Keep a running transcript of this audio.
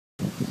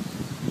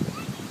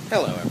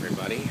Hello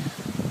everybody.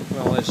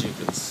 Well, as you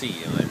can see,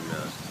 I'm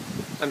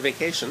on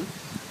vacation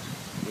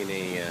in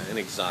an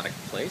exotic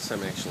place.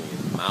 I'm actually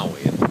in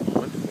Maui at the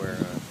moment, where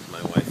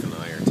my wife and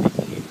I are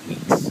taking a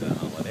week's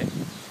holiday.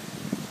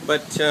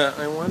 But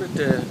I wanted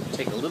to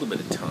take a little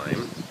bit of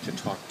time to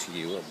talk to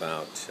you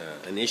about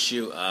an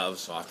issue of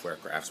software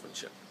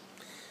craftsmanship.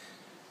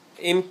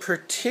 In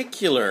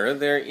particular,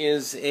 there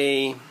is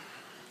a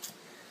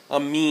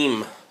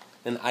meme,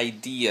 an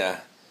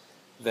idea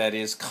that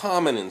is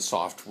common in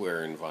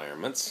software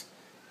environments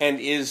and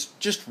is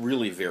just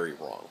really very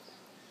wrong.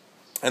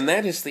 And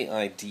that is the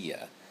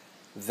idea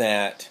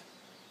that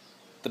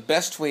the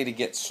best way to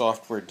get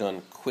software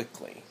done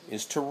quickly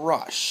is to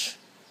rush,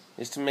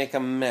 is to make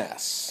a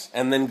mess,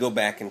 and then go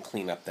back and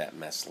clean up that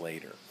mess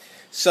later.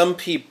 Some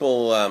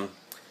people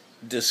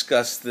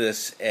discuss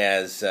this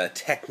as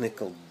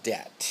technical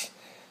debt.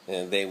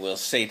 They will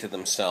say to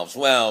themselves,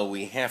 well,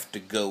 we have to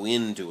go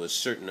into a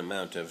certain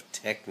amount of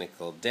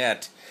technical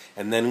debt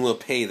and then we'll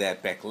pay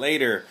that back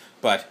later,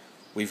 but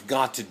we've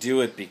got to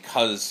do it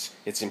because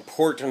it's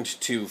important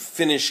to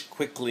finish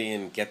quickly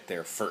and get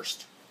there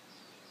first.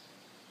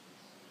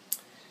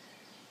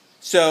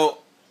 So,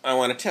 I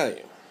want to tell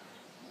you,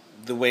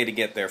 the way to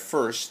get there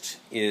first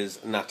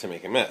is not to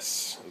make a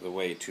mess. The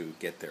way to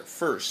get there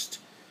first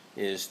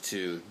is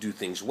to do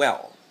things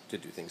well, to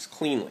do things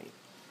cleanly.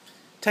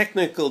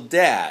 Technical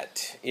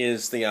debt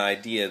is the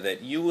idea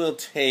that you will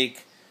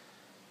take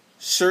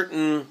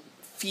certain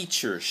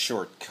feature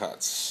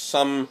shortcuts.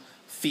 Some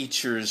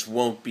features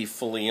won't be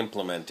fully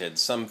implemented.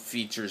 Some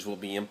features will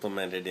be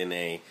implemented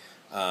in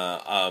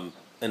an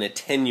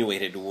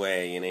attenuated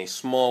way, in a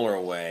smaller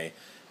way,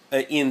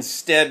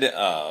 instead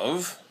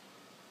of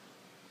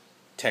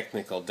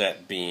technical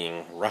debt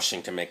being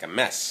rushing to make a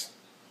mess.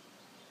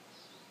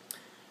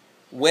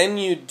 When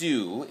you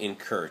do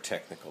incur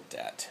technical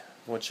debt,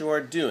 what you are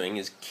doing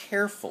is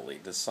carefully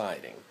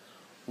deciding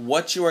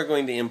what you are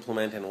going to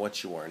implement and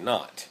what you are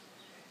not.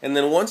 And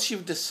then once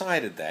you've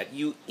decided that,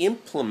 you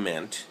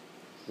implement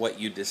what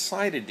you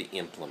decided to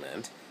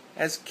implement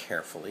as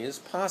carefully as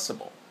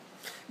possible.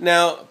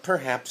 Now,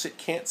 perhaps it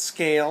can't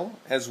scale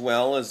as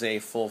well as a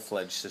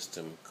full-fledged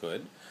system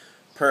could.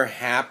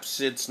 Perhaps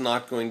it's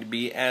not going to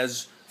be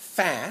as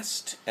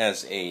fast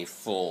as a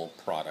full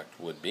product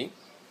would be.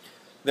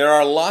 There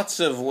are lots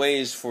of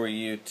ways for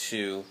you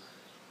to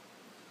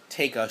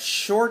take a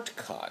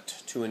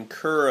shortcut to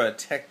incur a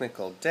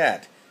technical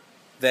debt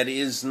that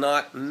is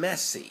not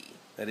messy,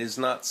 that is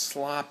not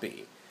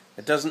sloppy.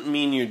 It doesn't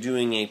mean you're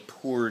doing a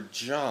poor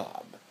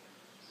job.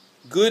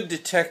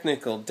 Good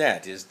technical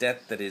debt is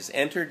debt that is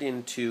entered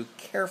into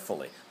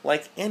carefully,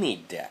 like any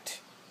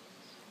debt.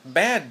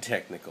 Bad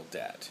technical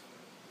debt,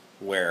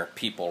 where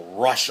people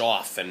rush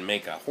off and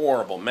make a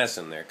horrible mess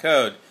in their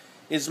code,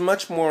 is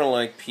much more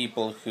like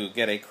people who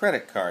get a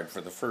credit card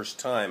for the first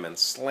time and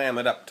slam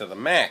it up to the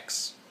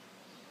max.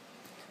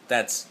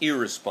 That's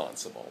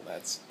irresponsible.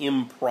 That's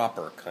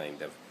improper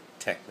kind of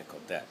technical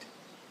debt.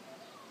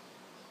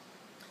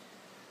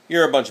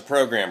 You're a bunch of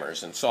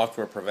programmers and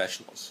software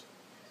professionals.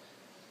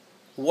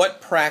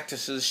 What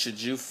practices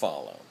should you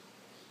follow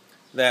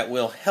that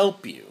will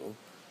help you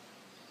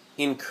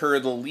incur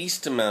the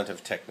least amount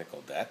of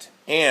technical debt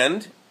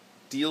and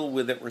deal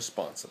with it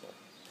responsibly?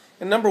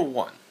 And number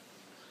one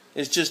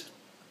is just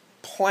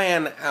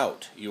plan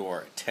out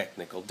your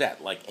technical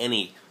debt like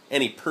any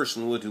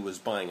person would who was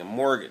buying a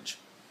mortgage.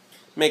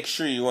 Make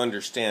sure you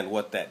understand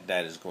what that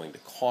debt is going to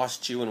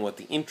cost you and what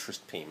the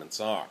interest payments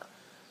are,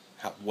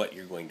 what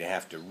you're going to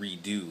have to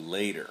redo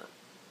later.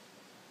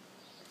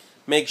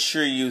 Make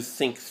sure you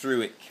think through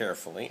it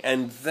carefully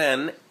and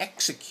then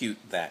execute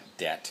that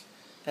debt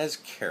as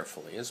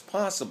carefully as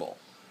possible.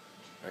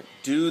 Right?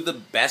 Do the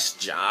best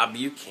job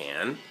you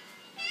can.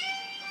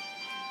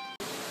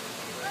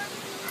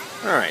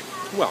 Alright,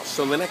 well,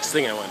 so the next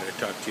thing I wanted to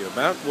talk to you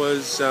about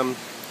was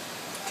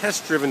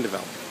test-driven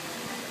development.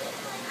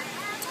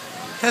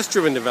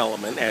 Test-driven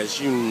development, as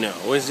you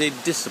know, is a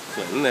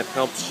discipline that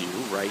helps you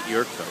write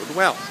your code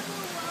well.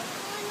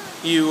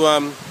 You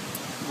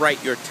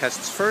write your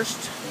tests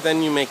first,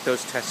 then you make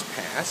those tests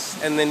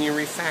pass, and then you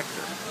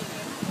refactor.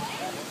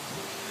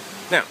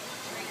 Now,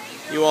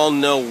 you all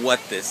know what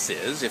this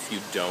is. If you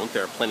don't,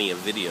 there are plenty of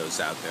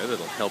videos out there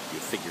that'll help you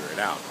figure it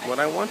out. What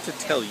I want to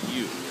tell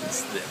you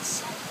is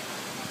this.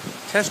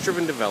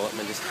 Test-driven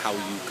development is how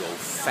you go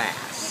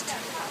fast.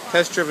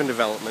 Test-driven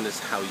development is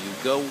how you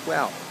go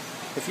well.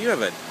 If you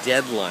have a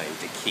deadline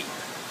to keep,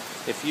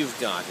 if you've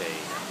got a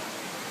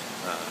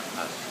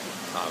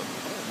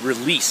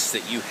release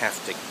that you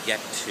have to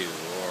get to,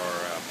 or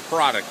a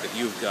product that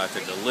you've got to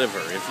deliver,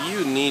 if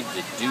you need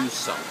to do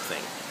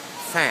something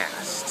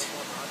fast,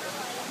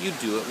 you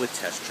do it with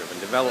test-driven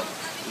development.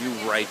 You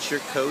write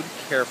your code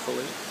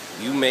carefully,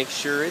 you make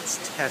sure it's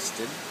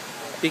tested,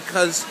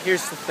 because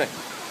here's the thing.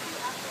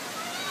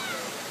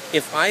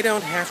 If I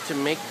don't have to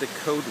make the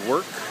code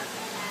work,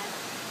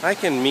 I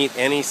can meet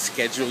any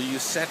schedule you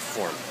set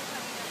for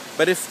me.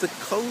 But if the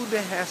code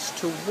has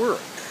to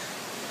work,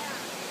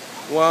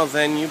 well,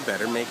 then you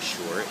better make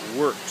sure it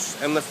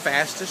works. And the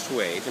fastest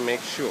way to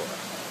make sure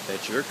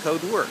that your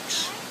code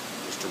works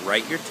is to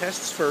write your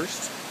tests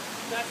first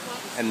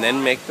and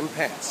then make them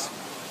pass.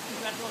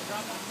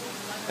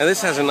 Now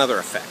this has another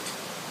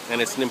effect,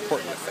 and it's an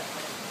important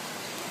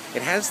effect.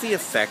 It has the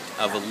effect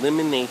of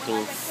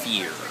eliminating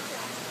fear.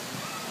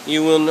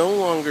 You will no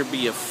longer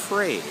be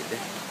afraid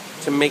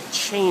to make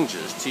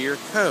changes to your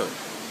code.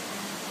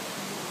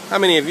 How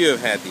many of you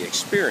have had the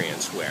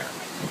experience where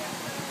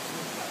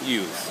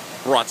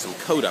you've brought some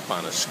code up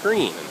on a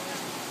screen and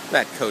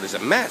that code is a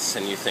mess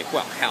and you think,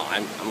 well, hell,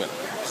 I'm going to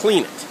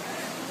clean it.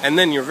 And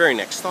then your very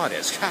next thought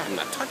is, God, I'm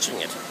not touching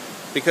it.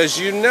 Because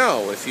you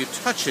know if you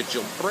touch it,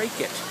 you'll break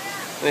it.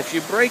 And if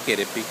you break it,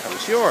 it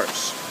becomes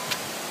yours.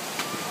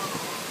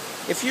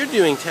 If you're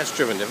doing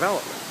test-driven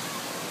development,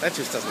 that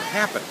just doesn't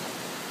happen.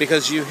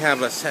 Because you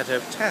have a set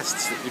of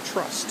tests that you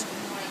trust.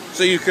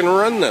 So you can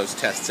run those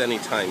tests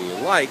anytime you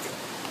like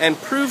and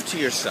prove to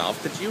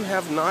yourself that you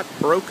have not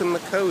broken the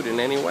code in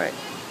any way.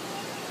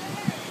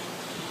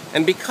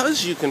 And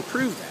because you can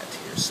prove that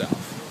to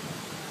yourself,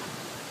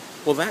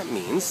 well, that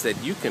means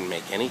that you can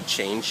make any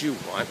change you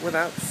want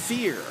without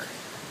fear.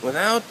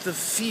 Without the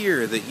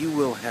fear that you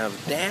will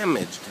have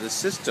damaged the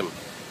system.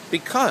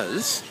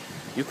 Because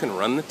you can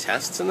run the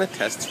tests and the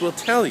tests will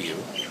tell you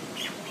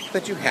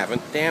that you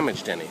haven't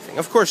damaged anything.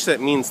 Of course, that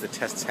means the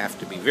tests have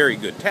to be very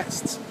good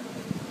tests.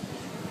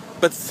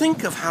 But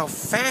think of how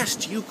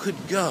fast you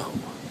could go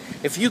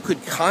if you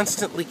could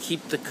constantly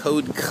keep the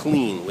code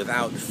clean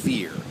without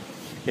fear.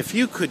 If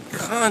you could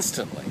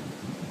constantly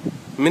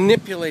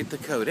manipulate the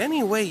code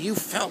any way you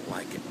felt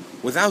like it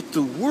without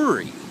the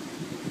worry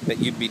that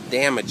you'd be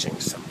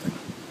damaging something.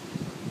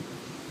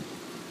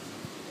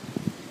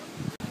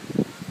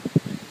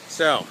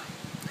 So,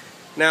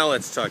 now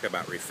let's talk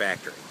about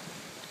refactoring.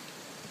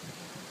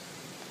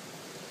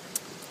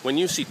 When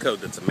you see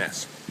code that's a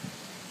mess,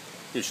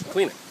 you should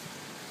clean it.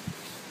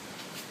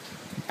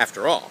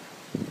 After all,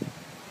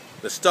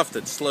 the stuff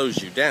that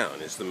slows you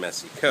down is the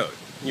messy code.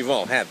 You've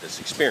all had this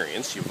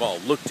experience. You've all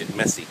looked at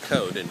messy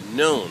code and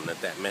known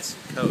that that messy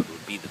code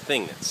would be the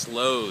thing that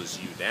slows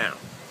you down.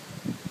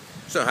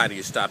 So how do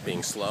you stop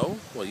being slow?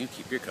 Well, you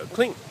keep your code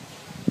clean.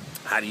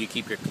 How do you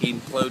keep your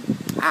code?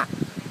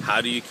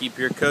 How do you keep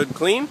your code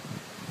clean?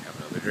 Have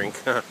another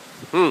drink.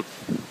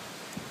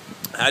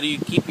 How do you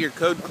keep your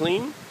code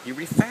clean? You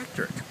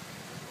refactor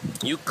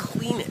it. You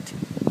clean it.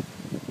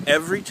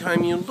 Every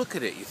time you look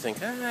at it, you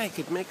think, I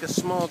could make a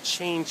small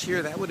change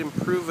here. That would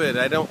improve it.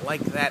 I don't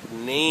like that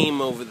name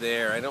over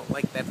there. I don't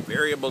like that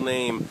variable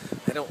name.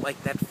 I don't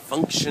like that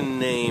function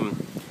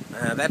name.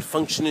 That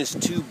function is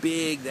too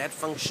big. That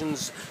function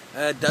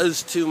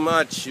does too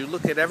much. You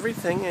look at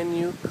everything and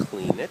you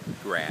clean it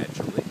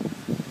gradually.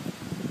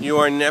 You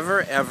are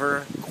never,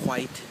 ever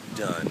quite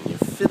done. You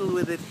fiddle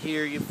with it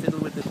here, you fiddle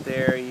with it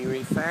there, you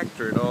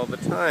refactor it all the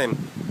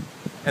time.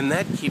 And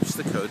that keeps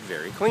the code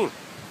very clean.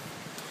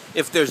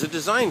 If there's a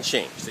design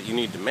change that you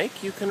need to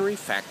make, you can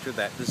refactor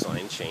that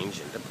design change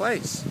into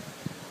place.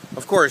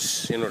 Of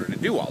course, in order to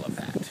do all of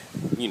that,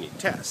 you need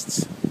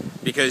tests.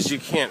 Because you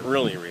can't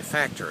really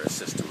refactor a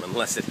system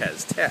unless it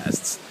has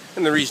tests.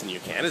 And the reason you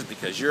can't is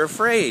because you're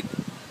afraid.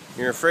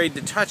 You're afraid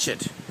to touch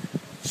it.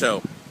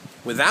 So,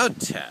 without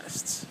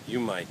tests, you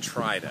might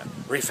try to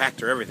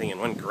refactor everything in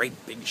one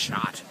great big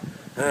shot.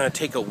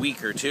 Take a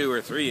week or 2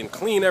 or 3 and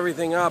clean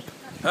everything up.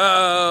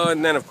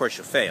 And then, of course,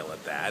 you fail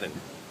at that, and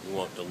you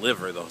won't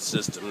deliver the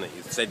system that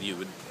you said you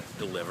would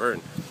deliver,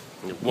 and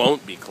it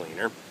won't be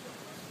cleaner.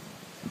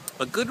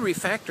 A good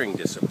refactoring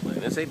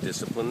discipline is a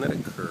discipline that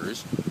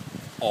occurs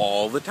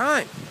all the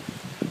time.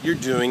 You're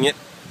doing it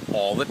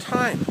all the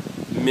time.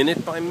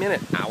 Minute by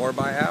minute, hour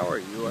by hour,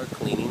 you are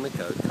cleaning the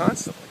code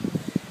constantly.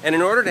 And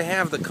in order to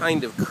have the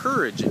kind of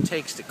courage it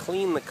takes to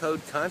clean the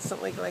code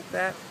constantly like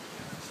that,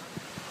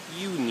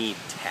 you need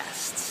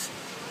tests.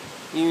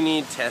 You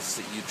need tests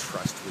that you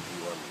trust with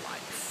your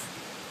life.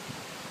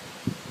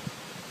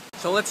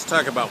 So let's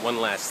talk about one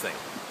last thing.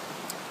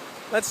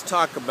 Let's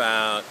talk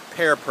about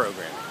pair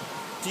programming.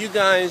 Do you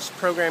guys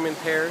program in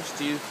pairs?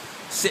 Do you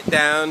sit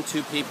down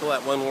 2 people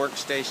at one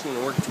workstation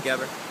and work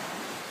together?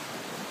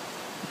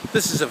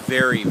 This is a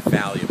very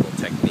valuable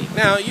technique.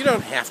 Now, you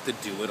don't have to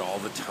do it all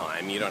the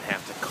time. You don't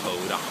have to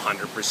code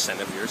 100%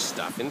 of your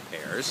stuff in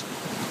pairs.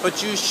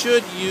 But you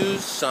should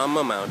use some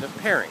amount of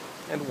pairing.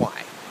 And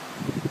why?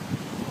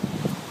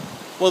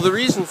 Well, the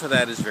reason for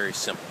that is very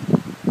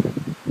simple.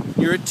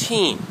 You're a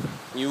team.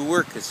 You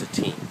work as a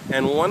team.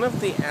 And one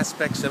of the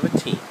aspects of a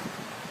team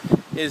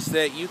is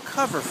that you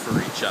cover for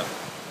each other.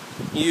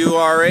 You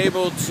are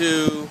able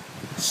to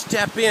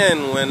step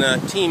in when a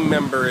team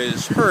member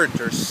is hurt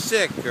or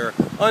sick or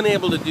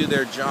unable to do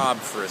their job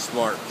for a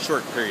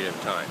short period of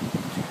time.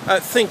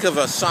 Think of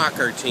a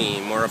soccer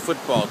team or a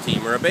football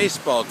team or a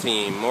baseball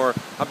team or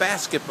a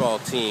basketball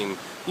team.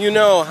 You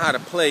know how to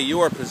play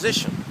your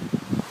position,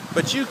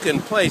 but you can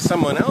play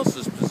someone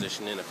else's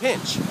position in a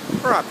pinch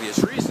for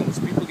obvious reasons.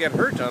 People get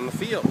hurt on the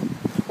field.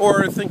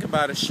 Or think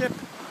about a ship.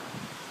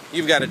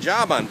 You've got a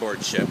job on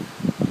board ship,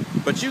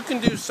 but you can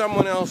do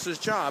someone else's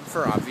job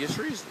for obvious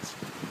reasons.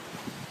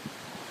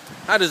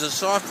 How does a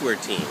software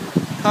team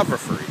cover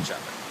for each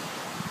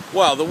other?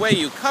 Well, the way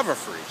you cover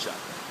for each other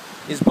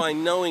is by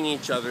knowing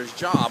each other's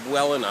job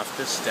well enough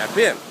to step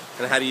in.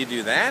 And how do you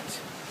do that?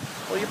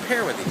 Well, you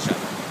pair with each other.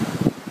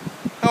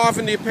 How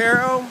often do you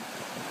pair? Oh,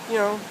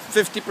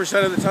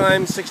 50% of the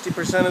time,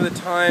 60% of the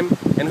time.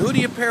 And who do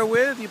you pair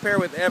with? You pair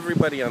with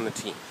everybody on the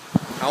team.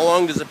 How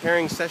long does a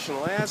pairing session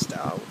last?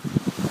 Oh,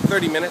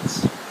 30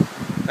 minutes,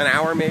 an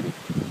hour maybe.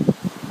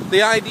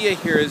 The idea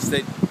here is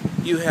that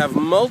you have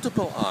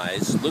multiple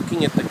eyes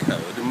looking at the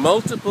code,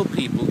 multiple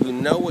people who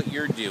know what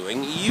you're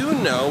doing, you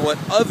know what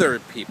other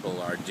people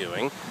are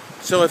doing,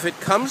 so if it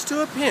comes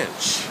to a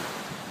pinch,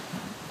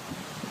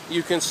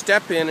 you can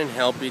step in and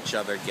help each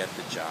other get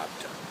the job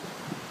done.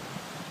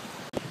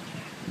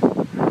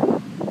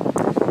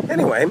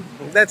 Anyway,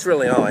 that's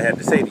really all I had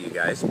to say to you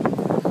guys.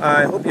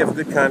 I hope you have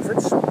a good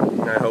conference.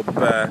 I hope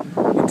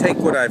you take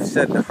what I've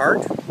said to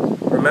heart.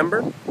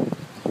 Remember,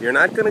 you're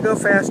not going to go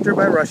faster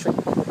by rushing.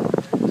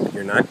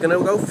 You're not going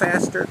to go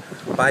faster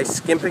by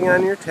skimping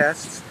on your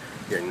tests.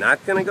 You're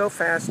not going to go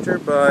faster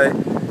by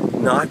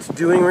not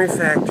doing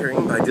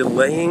refactoring, by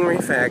delaying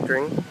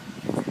refactoring.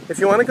 If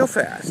you want to go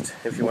fast,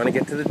 if you want to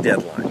get to the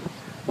deadline,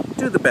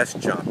 do the best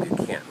job you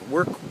can.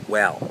 Work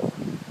well.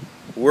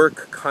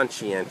 Work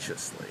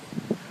conscientiously.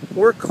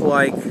 Work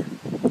like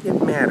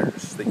it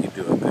matters that you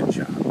do a good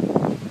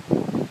job.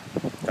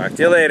 Talk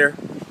to you later.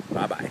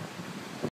 Bye-bye.